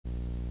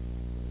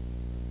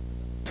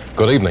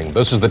Good evening.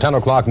 This is the 10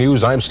 o'clock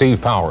news. I'm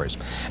Steve Powers.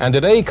 And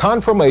today,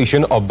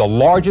 confirmation of the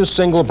largest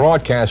single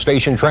broadcast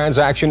station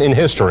transaction in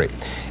history.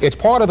 It's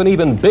part of an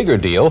even bigger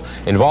deal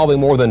involving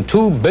more than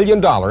 $2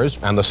 billion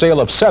and the sale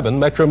of 7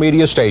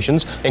 Metromedia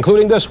stations,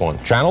 including this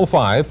one, Channel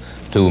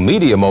 5, to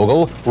media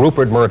mogul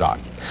Rupert Murdoch.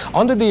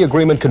 Under the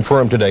agreement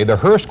confirmed today, the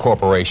Hearst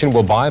Corporation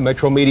will buy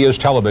Metromedia's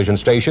television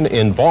station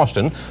in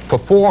Boston for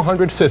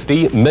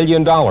 $450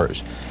 million.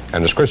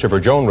 And as Christopher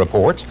Jones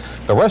reports,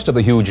 the rest of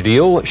the huge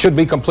deal should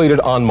be completed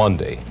on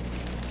Monday.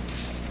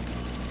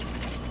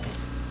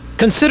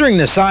 Considering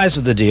the size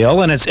of the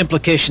deal and its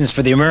implications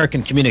for the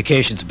American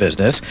communications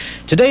business,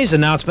 today's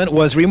announcement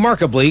was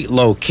remarkably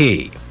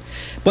low-key.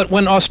 But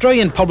when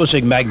Australian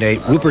publishing magnate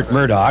Rupert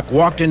Murdoch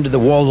walked into the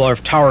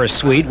Waldorf Towers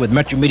suite with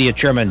Metromedia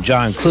chairman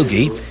John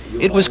Kluge,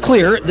 it was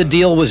clear the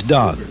deal was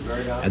done,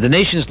 and the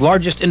nation's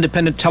largest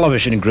independent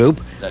television group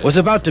was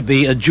about to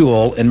be a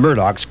jewel in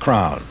Murdoch's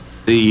crown.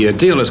 The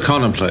deal as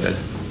contemplated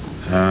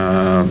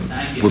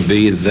would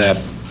be that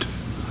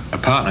a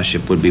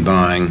partnership would be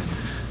buying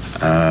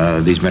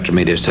these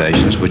Metromedia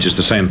stations, which is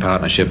the same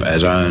partnership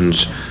as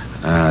owns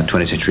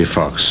 20th Century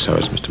Fox, so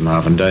it's Mr.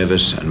 Marvin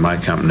Davis and my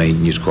company,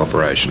 News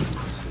Corporation.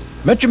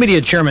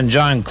 Metromedia chairman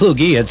John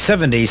Kluge, at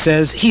 70,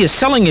 says he is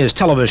selling his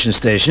television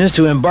stations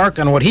to embark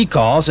on what he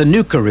calls a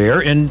new career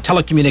in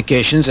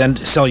telecommunications and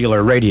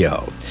cellular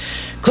radio.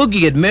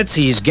 Kluge admits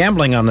he's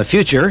gambling on the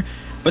future,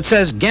 but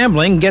says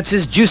gambling gets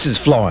his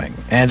juices flowing,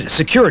 and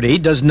security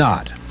does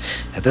not.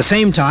 At the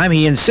same time,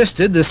 he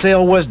insisted the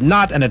sale was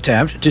not an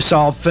attempt to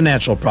solve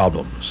financial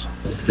problems.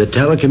 The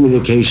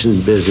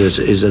telecommunications business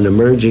is an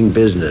emerging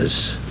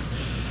business.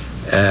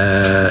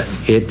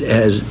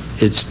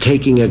 It's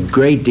taking a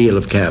great deal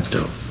of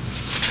capital.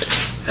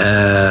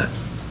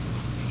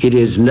 It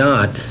is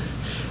not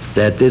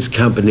that this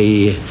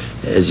company,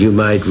 as you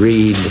might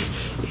read,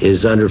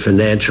 is under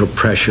financial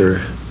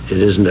pressure. It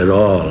isn't at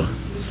all.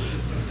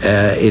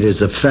 It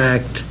is a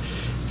fact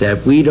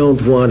that we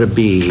don't want to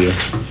be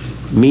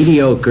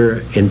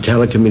mediocre in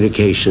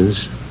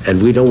telecommunications, and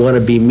we don't want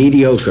to be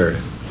mediocre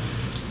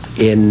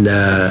in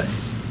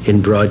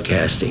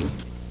broadcasting.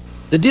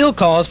 The deal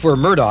calls for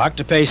Murdoch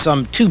to pay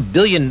some $2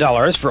 billion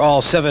for all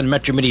 7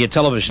 Metromedia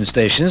television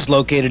stations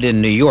located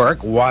in New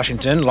York,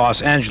 Washington,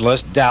 Los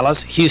Angeles,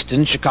 Dallas,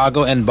 Houston,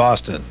 Chicago, and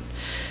Boston.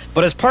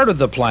 But as part of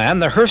the plan,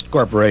 the Hearst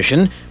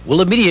Corporation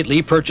will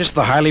immediately purchase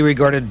the highly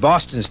regarded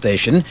Boston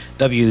station,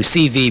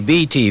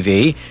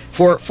 WCVB-TV,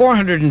 for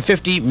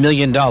 $450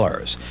 million,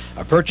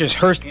 a purchase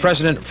Hearst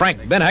President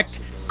Frank Bennack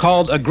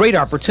called a great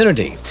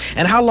opportunity.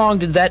 And how long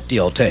did that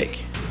deal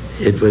take?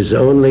 It was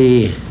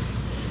only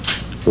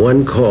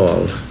one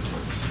call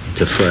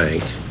to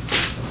Frank,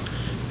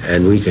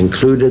 and we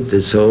concluded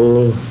this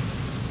whole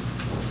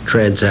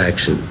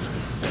transaction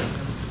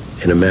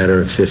in a matter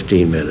of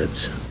 15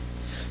 minutes.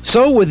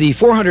 So, with the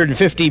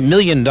 $450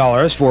 million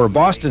for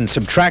Boston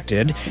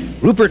subtracted,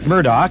 Rupert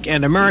Murdoch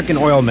and American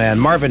oil man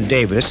Marvin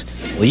Davis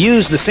will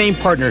use the same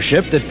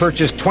partnership that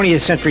purchased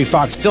 20th Century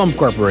Fox Film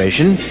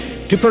Corporation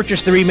to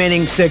purchase the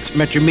remaining 6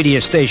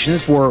 Metromedia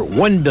stations for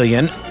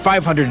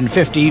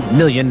 $1,550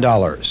 million.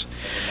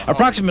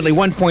 Approximately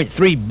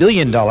 $1.3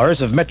 billion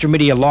of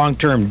Metromedia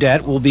long-term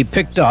debt will be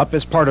picked up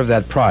as part of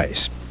that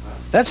price.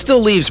 That still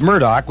leaves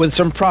Murdoch with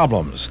some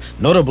problems,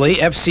 notably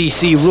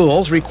FCC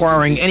rules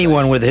requiring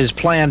anyone with his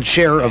planned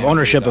share of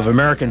ownership of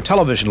American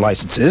television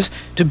licenses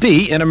to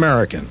be an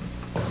American.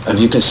 Have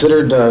you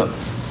considered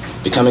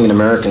becoming an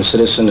American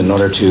citizen in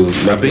order to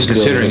make I've been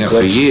considering it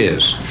for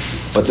years.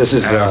 But this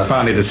is... I've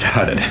finally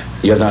decided.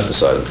 You have not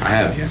decided? I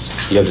have,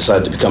 yes. You have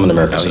decided to become an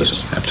American citizen?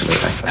 Yes,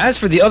 absolutely. As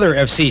for the other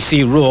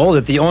FCC rule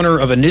that the owner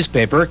of a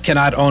newspaper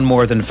cannot own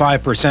more than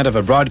 5% of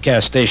a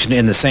broadcast station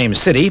in the same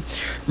city,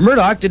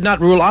 Murdoch did not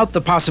rule out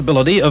the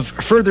possibility of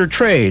further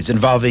trades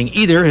involving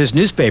either his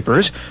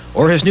newspapers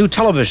or his new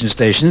television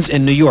stations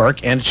in New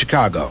York and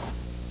Chicago.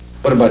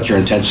 What about your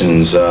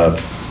intentions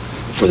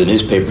for the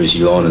newspapers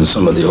you own in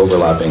some of the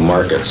overlapping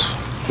markets?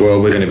 Well,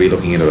 we're going to be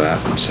looking into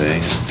that and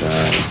saying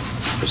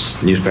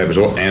newspapers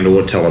and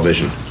or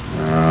television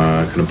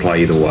can apply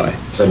either way.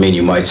 Does that mean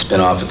you might spin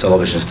off a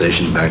television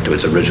station back to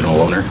its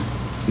original owner?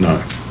 No.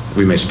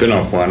 We may spin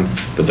off one,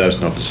 but that's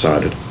not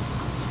decided.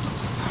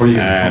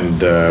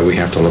 And we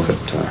have to look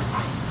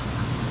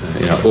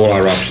at all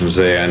our options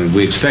there, and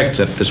we expect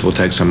that this will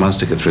take some months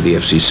to get through the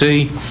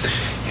FCC,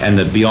 and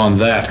that beyond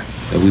that,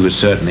 we would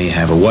certainly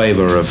have a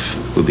waiver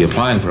we'd be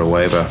applying for a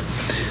waiver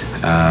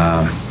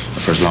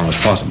for as long as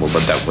possible,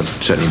 but that would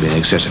certainly be in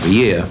excess of a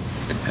year,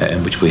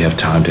 in which we have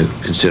time to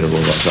consider all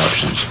those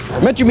options.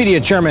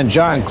 Metromedia chairman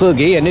John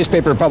Kluge and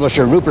newspaper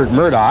publisher Rupert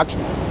Murdoch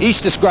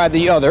each described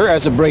the other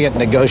as a brilliant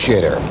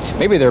negotiator.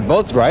 Maybe they're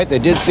both right. They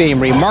did seem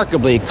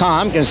remarkably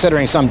calm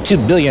considering some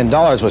 $2 billion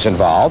was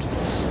involved.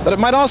 But it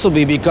might also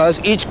be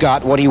because each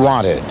got what he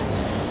wanted.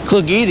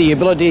 Kluge, the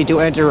ability to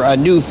enter a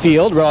new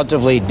field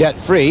relatively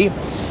debt-free,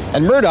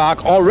 and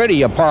Murdoch,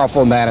 already a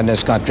powerful man in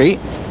this country,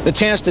 the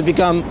chance to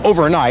become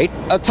overnight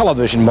a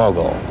television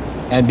mogul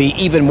and be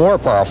even more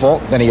powerful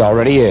than he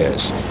already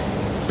is.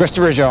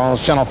 Christopher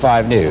Jones, Channel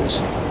 5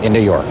 News in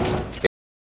New York.